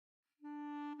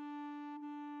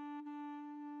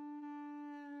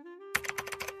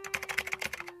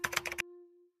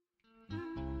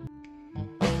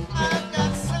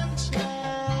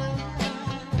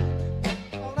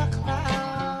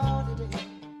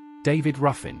David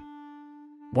Ruffin.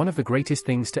 One of the greatest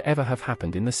things to ever have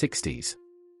happened in the 60s.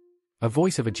 A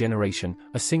voice of a generation,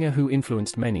 a singer who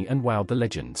influenced many and wowed the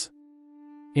legends.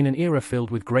 In an era filled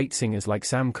with great singers like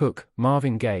Sam Cooke,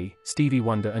 Marvin Gaye, Stevie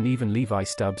Wonder and even Levi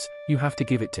Stubbs, you have to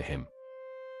give it to him.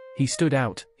 He stood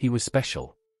out, he was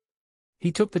special.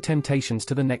 He took the Temptations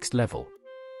to the next level.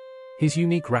 His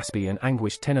unique raspy and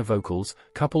anguished tenor vocals,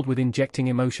 coupled with injecting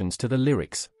emotions to the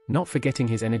lyrics, not forgetting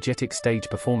his energetic stage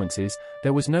performances,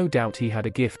 there was no doubt he had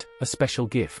a gift, a special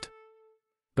gift.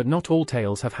 But not all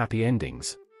tales have happy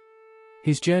endings.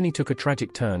 His journey took a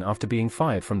tragic turn after being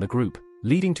fired from the group,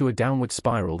 leading to a downward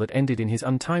spiral that ended in his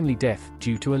untimely death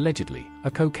due to allegedly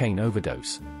a cocaine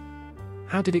overdose.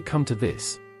 How did it come to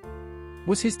this?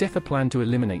 Was his death a plan to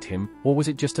eliminate him, or was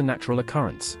it just a natural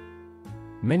occurrence?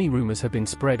 Many rumors have been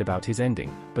spread about his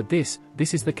ending, but this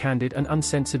is the candid and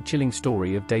uncensored chilling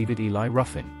story of David Eli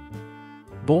Ruffin.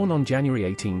 Born on January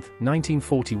 18,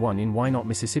 1941 in Wynot,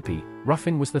 Mississippi,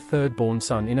 Ruffin was the third-born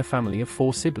son in a family of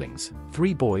 4 siblings,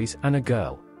 3 boys and a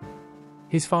girl.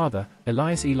 His father,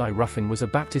 Elias Eli Ruffin, was a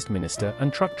Baptist minister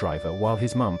and truck driver, while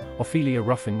his mum, Ophelia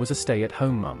Ruffin, was a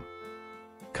stay-at-home mum.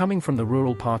 Coming from the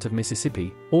rural part of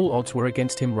Mississippi, all odds were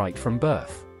against him right from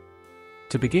birth.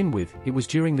 To begin with, it was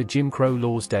during the Jim Crow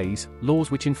laws days,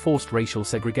 laws which enforced racial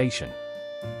segregation.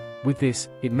 With this,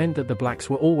 it meant that the blacks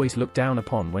were always looked down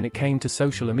upon when it came to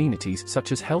social amenities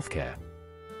such as healthcare.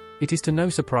 It is to no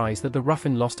surprise that the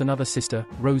Ruffin lost another sister,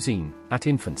 Rosine, at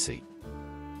infancy.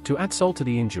 To add salt to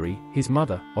the injury, his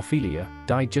mother, Ophelia,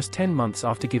 died just 10 months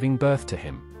after giving birth to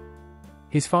him.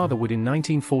 His father would in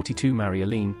 1942 marry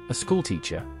Aline, a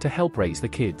schoolteacher, to help raise the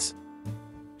kids.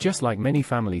 Just like many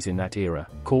families in that era,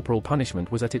 corporal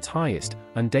punishment was at its highest,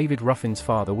 and David Ruffin's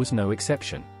father was no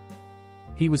exception.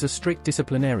 He was a strict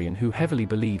disciplinarian who heavily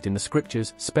believed in the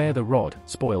scriptures, spare the rod,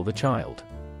 spoil the child.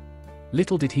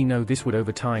 Little did he know this would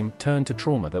over time turn to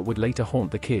trauma that would later haunt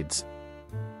the kids.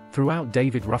 Throughout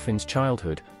David Ruffin's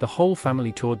childhood, the whole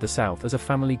family toured the South as a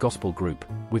family gospel group,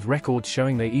 with records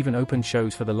showing they even opened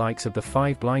shows for the likes of the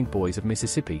 5 Blind Boys of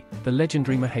Mississippi, the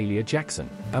legendary Mahalia Jackson,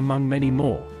 among many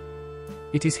more.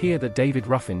 It is here that David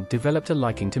Ruffin developed a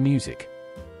liking to music.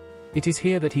 It is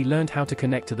here that he learned how to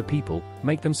connect to the people,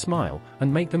 make them smile,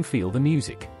 and make them feel the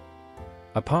music.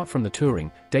 Apart from the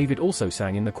touring, David also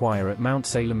sang in the choir at Mount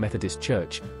Salem Methodist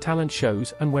Church, talent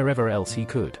shows and wherever else he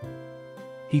could.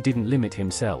 He didn't limit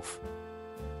himself.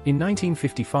 In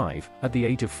 1955, at the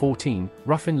age of 14,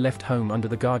 Ruffin left home under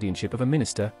the guardianship of a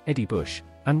minister, Eddie Bush,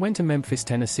 and went to Memphis,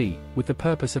 Tennessee, with the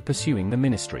purpose of pursuing the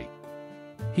ministry.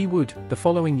 He would, the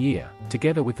following year,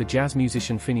 together with the jazz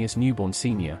musician Phineas Newborn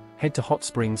Sr., head to Hot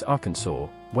Springs, Arkansas,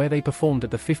 where they performed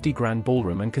at the 50 Grand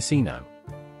Ballroom and Casino.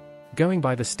 Going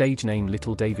by the stage name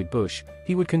Little David Bush,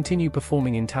 he would continue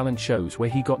performing in talent shows where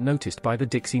he got noticed by the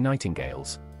Dixie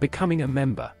Nightingales, becoming a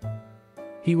member.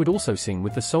 He would also sing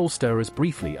with the Soul Stirrers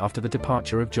briefly after the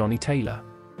departure of Johnny Taylor.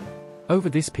 Over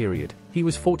this period, he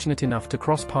was fortunate enough to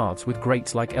cross paths with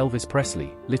greats like Elvis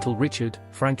Presley, Little Richard,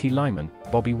 Frankie Lyman,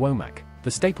 Bobby Womack,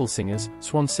 the Staple Singers,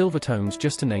 Swan Silvertones,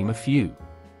 just to name a few.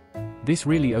 This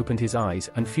really opened his eyes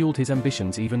and fueled his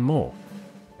ambitions even more.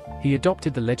 He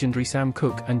adopted the legendary Sam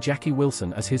Cooke and Jackie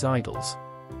Wilson as his idols.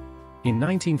 In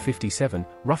 1957,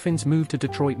 Ruffins moved to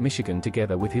Detroit, Michigan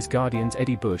together with his guardians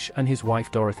Eddie Bush and his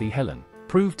wife Dorothy Helen,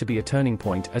 proved to be a turning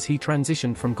point as he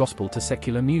transitioned from gospel to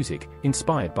secular music,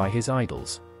 inspired by his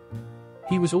idols.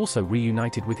 He was also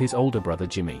reunited with his older brother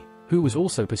Jimmy, who was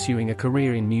also pursuing a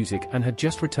career in music and had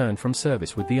just returned from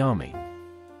service with the Army.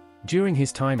 During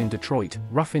his time in Detroit,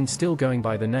 Ruffin, still going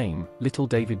by the name Little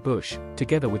David Bush,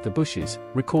 together with the Bushes,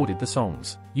 recorded the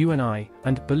songs You and I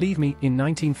and Believe Me in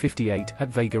 1958 at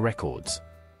Vega Records.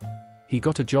 He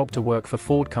got a job to work for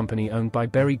Ford Company owned by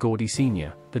Berry Gordy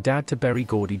Sr., the dad to Berry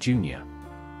Gordy Jr.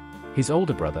 His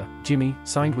older brother, Jimmy,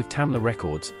 signed with Tamla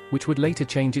Records, which would later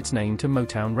change its name to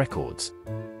Motown Records.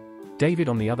 David,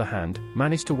 on the other hand,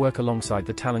 managed to work alongside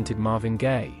the talented Marvin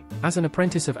Gaye, as an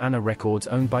apprentice of Anna Records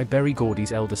owned by Berry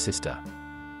Gordy's elder sister.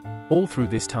 All through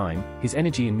this time, his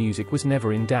energy in music was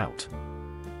never in doubt.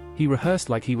 He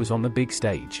rehearsed like he was on the big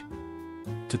stage.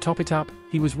 To top it up,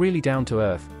 he was really down to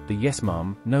earth, the yes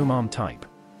ma'am, no ma'am type.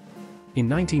 In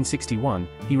 1961,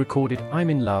 he recorded I'm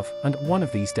in Love and One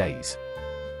of These Days.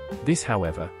 This,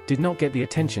 however, did not get the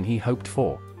attention he hoped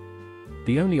for.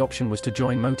 The only option was to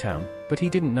join Motown, but he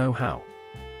didn't know how.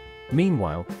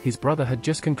 Meanwhile, his brother had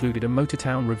just concluded a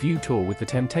Motown review tour with the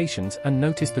Temptations and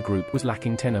noticed the group was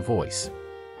lacking tenor voice.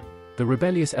 The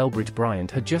rebellious Elbridge Bryant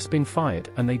had just been fired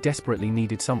and they desperately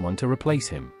needed someone to replace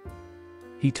him.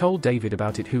 He told David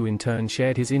about it, who in turn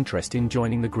shared his interest in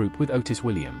joining the group with Otis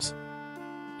Williams.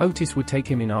 Otis would take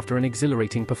him in after an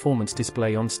exhilarating performance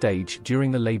display on stage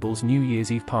during the label's New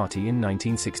Year's Eve party in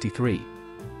 1963.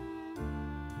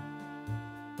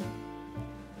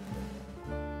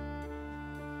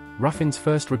 Ruffin's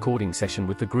first recording session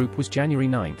with the group was January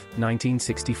 9,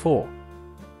 1964.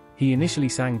 He initially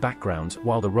sang backgrounds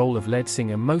while the role of lead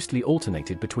singer mostly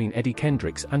alternated between Eddie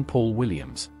Kendricks and Paul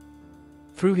Williams.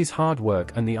 Through his hard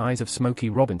work and the eyes of Smokey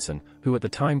Robinson, who at the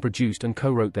time produced and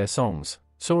co-wrote their songs,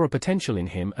 saw a potential in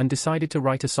him and decided to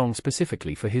write a song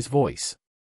specifically for his voice.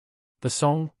 The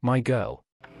song, My Girl.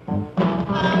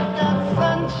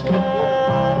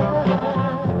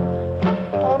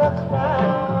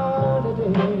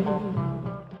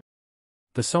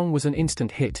 The song was an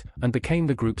instant hit, and became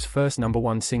the group's first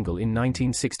 #1 single in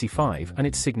 1965 and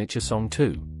its signature song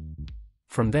too.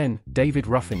 From then, David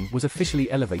Ruffin was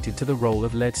officially elevated to the role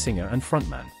of lead singer and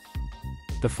frontman.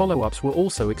 The follow-ups were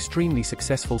also extremely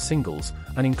successful singles,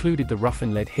 and included the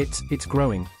Ruffin-led hits It's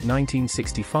Growing,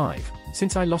 1965,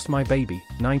 Since I Lost My Baby,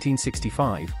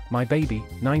 1965, My Baby,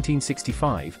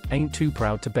 1965, Ain't Too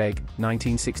Proud to Beg,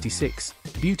 1966,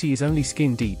 Beauty Is Only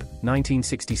Skin Deep,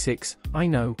 1966, I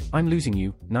Know, I'm Losing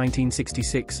You,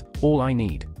 1966, All I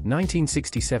Need,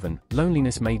 1967,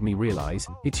 Loneliness Made Me Realize,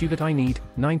 It's You That I Need,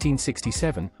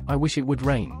 1967, I Wish It Would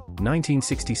Rain,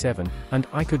 1967, and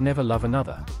I Could Never Love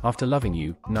Another, After Loving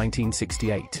You,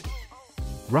 1968.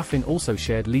 Ruffin also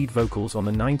shared lead vocals on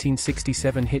the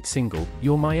 1967 hit single,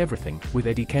 You're My Everything, with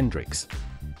Eddie Kendricks.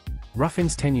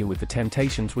 Ruffin's tenure with the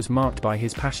Temptations was marked by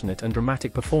his passionate and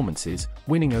dramatic performances,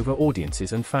 winning over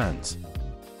audiences and fans.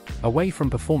 Away from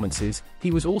performances,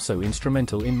 he was also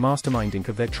instrumental in masterminding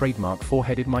of their trademark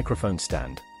four-headed microphone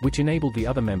stand, which enabled the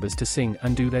other members to sing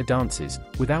and do their dances,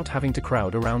 without having to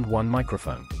crowd around one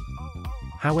microphone.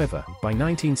 However, by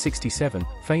 1967,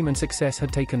 fame and success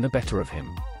had taken the better of him.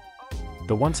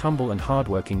 The once humble and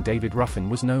hardworking David Ruffin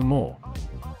was no more.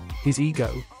 His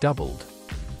ego doubled.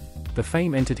 The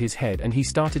fame entered his head and he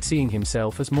started seeing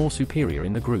himself as more superior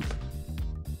in the group.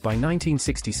 By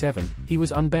 1967, he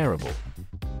was unbearable.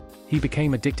 He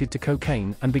became addicted to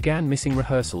cocaine and began missing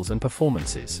rehearsals and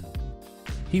performances.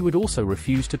 He would also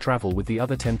refuse to travel with the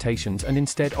other Temptations and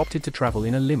instead opted to travel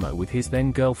in a limo with his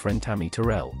then-girlfriend Tammy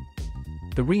Terrell.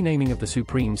 The renaming of the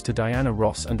Supremes to Diana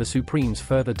Ross and the Supremes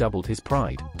further doubled his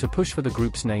pride, to push for the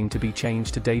group's name to be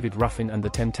changed to David Ruffin and the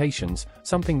Temptations,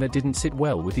 something that didn't sit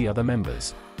well with the other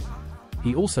members.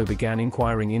 He also began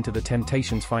inquiring into the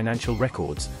Temptations' financial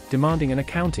records, demanding an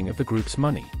accounting of the group's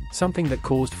money, something that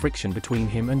caused friction between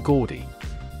him and Gordy.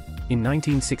 In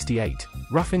 1968,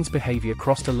 Ruffin's behavior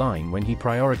crossed a line when he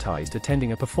prioritized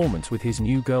attending a performance with his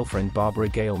new girlfriend Barbara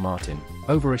Gale Martin,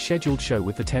 over a scheduled show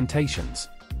with the Temptations.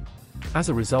 As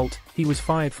a result, he was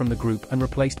fired from the group and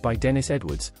replaced by Dennis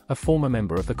Edwards, a former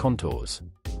member of the Contours.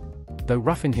 Though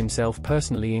Ruffin himself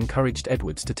personally encouraged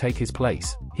Edwards to take his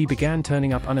place, he began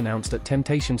turning up unannounced at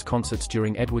Temptations concerts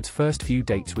during Edwards' first few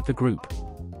dates with the group.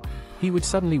 He would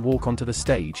suddenly walk onto the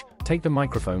stage, take the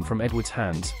microphone from Edwards'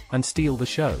 hands, and steal the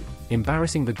show,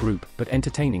 embarrassing the group but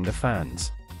entertaining the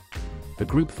fans. The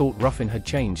group thought Ruffin had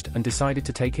changed and decided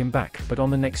to take him back, but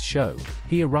on the next show,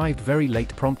 he arrived very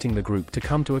late, prompting the group to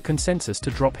come to a consensus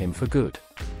to drop him for good.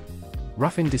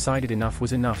 Ruffin decided enough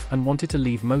was enough and wanted to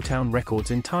leave Motown Records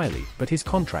entirely, but his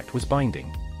contract was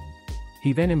binding.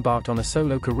 He then embarked on a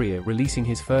solo career, releasing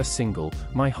his first single,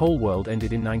 My Whole World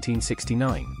Ended, in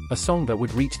 1969, a song that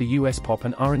would reach the US pop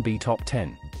and R&B top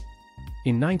 10.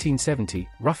 In 1970,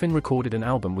 Ruffin recorded an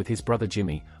album with his brother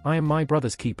Jimmy, I Am My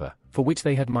Brother's Keeper, for which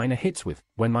they had minor hits with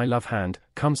When My Love Hand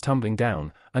Comes Tumbling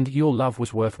Down, and Your Love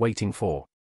Was Worth Waiting For.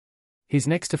 His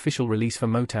next official release for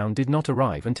Motown did not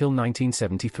arrive until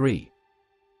 1973.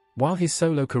 While his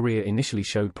solo career initially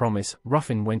showed promise,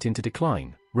 Ruffin went into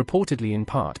decline, reportedly in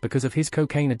part because of his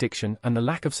cocaine addiction and the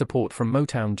lack of support from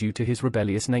Motown due to his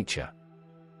rebellious nature.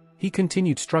 He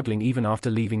continued struggling even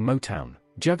after leaving Motown,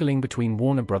 juggling between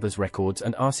Warner Brothers Records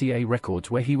and RCA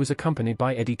Records, where he was accompanied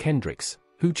by Eddie Kendricks,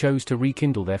 who chose to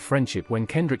rekindle their friendship when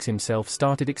Kendricks himself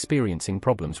started experiencing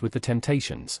problems with the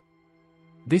Temptations.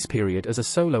 This period as a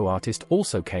solo artist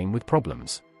also came with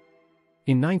problems.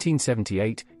 In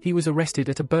 1978, he was arrested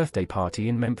at a birthday party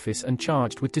in Memphis and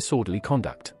charged with disorderly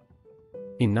conduct.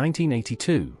 In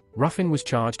 1982, Ruffin was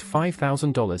charged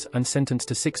 $5,000 and sentenced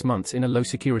to 6 months in a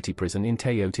low-security prison in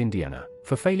Teote, Indiana,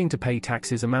 for failing to pay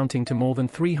taxes amounting to more than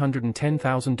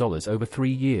 $310,000 over 3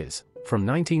 years, from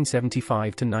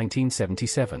 1975 to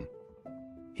 1977.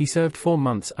 He served 4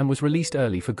 months and was released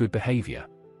early for good behavior.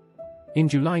 In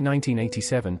July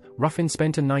 1987, Ruffin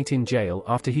spent a night in jail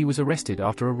after he was arrested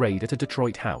after a raid at a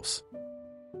Detroit house.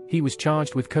 He was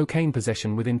charged with cocaine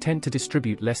possession with intent to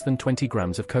distribute less than 20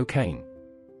 grams of cocaine.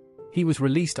 He was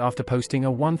released after posting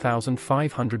a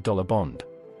 $1,500 bond.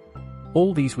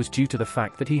 All these was due to the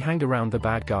fact that he hanged around the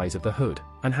bad guys of the hood,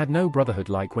 and had no brotherhood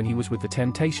like when he was with the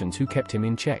Temptations, who kept him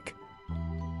in check.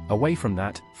 Away from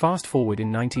that, fast forward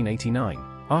in 1989,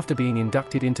 after being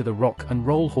inducted into the Rock and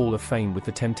Roll Hall of Fame with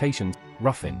the Temptations,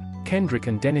 Ruffin, Kendrick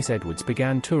and Dennis Edwards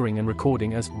began touring and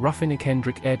recording as Ruffin and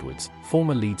Kendrick Edwards,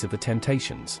 former leads of the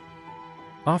Temptations.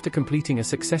 After completing a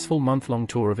successful month-long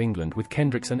tour of England with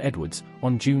Kendricks and Edwards,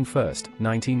 on June 1,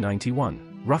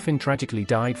 1991, Ruffin tragically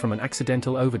died from an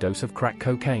accidental overdose of crack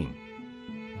cocaine.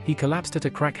 He collapsed at a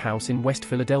crack house in West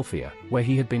Philadelphia, where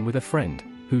he had been with a friend,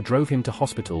 who drove him to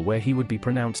hospital where he would be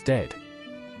pronounced dead.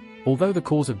 Although the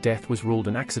cause of death was ruled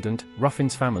an accident,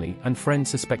 Ruffin's family and friends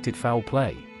suspected foul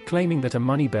play, claiming that a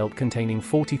money belt containing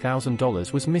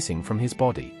 $40,000 was missing from his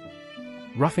body.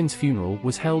 Ruffin's funeral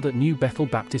was held at New Bethel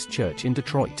Baptist Church in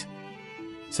Detroit.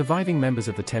 Surviving members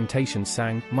of the Temptations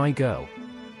sang "My Girl."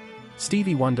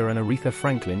 Stevie Wonder and Aretha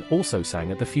Franklin also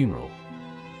sang at the funeral.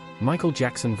 Michael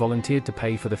Jackson volunteered to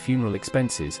pay for the funeral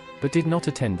expenses, but did not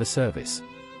attend the service.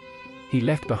 He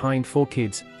left behind 4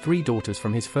 kids, 3 daughters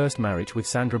from his first marriage with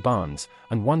Sandra Barnes,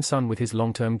 and 1 son with his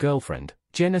long-term girlfriend,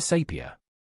 Jenna Sapia.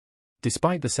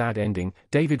 Despite the sad ending,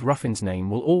 David Ruffin's name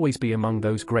will always be among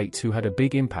those greats who had a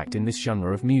big impact in this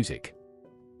genre of music.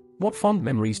 What fond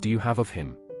memories do you have of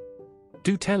him?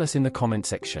 Do tell us in the comment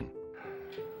section.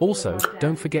 Also,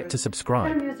 don't forget to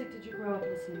subscribe. What kind of music did you grow up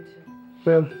listening to?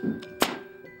 Well,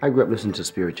 I grew up listening to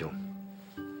spiritual.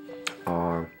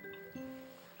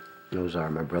 Those are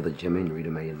my brother Jimmy and Rita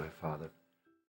Mae and my father.